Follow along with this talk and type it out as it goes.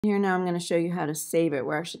Here now I'm going to show you how to save it.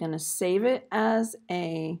 We're actually going to save it as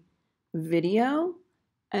a video,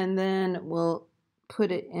 and then we'll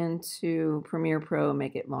put it into Premiere Pro and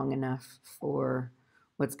make it long enough for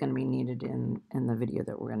what's going to be needed in the video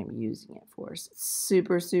that we're going to be using it for. So it's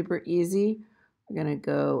super, super easy. We're going to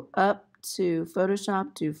go up to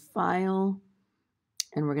Photoshop, do File,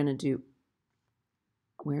 and we're going to do,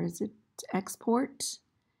 where is it? Export,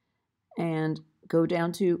 and go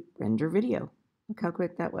down to Render Video. Look how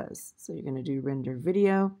quick that was. So you're going to do Render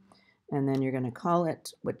Video, and then you're going to call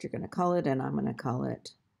it what you're going to call it, and I'm going to call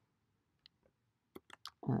it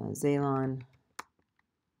Zaylon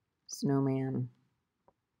Snowman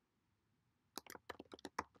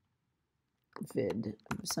vid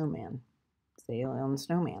snowman. Zaylon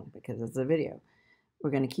Snowman, because it's a video.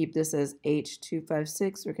 We're going to keep this as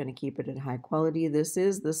H256. We're going to keep it at high quality. This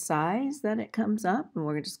is the size that it comes up, and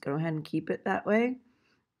we're going to just go ahead and keep it that way.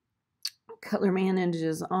 Color manage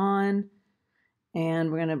is on,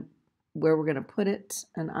 and we're going to put it,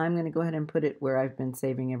 and I'm going to go ahead and put it where I've been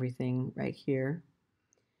saving everything right here.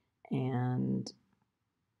 And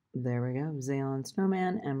there we go, Zaylon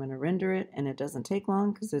Snowman. I'm going to render it, and it doesn't take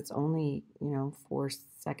long because it's only, 4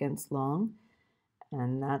 seconds long,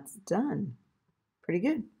 and that's done. Pretty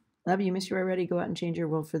good. Love you. Miss you already. Go out and change your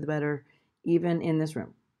world for the better, even in this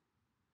room.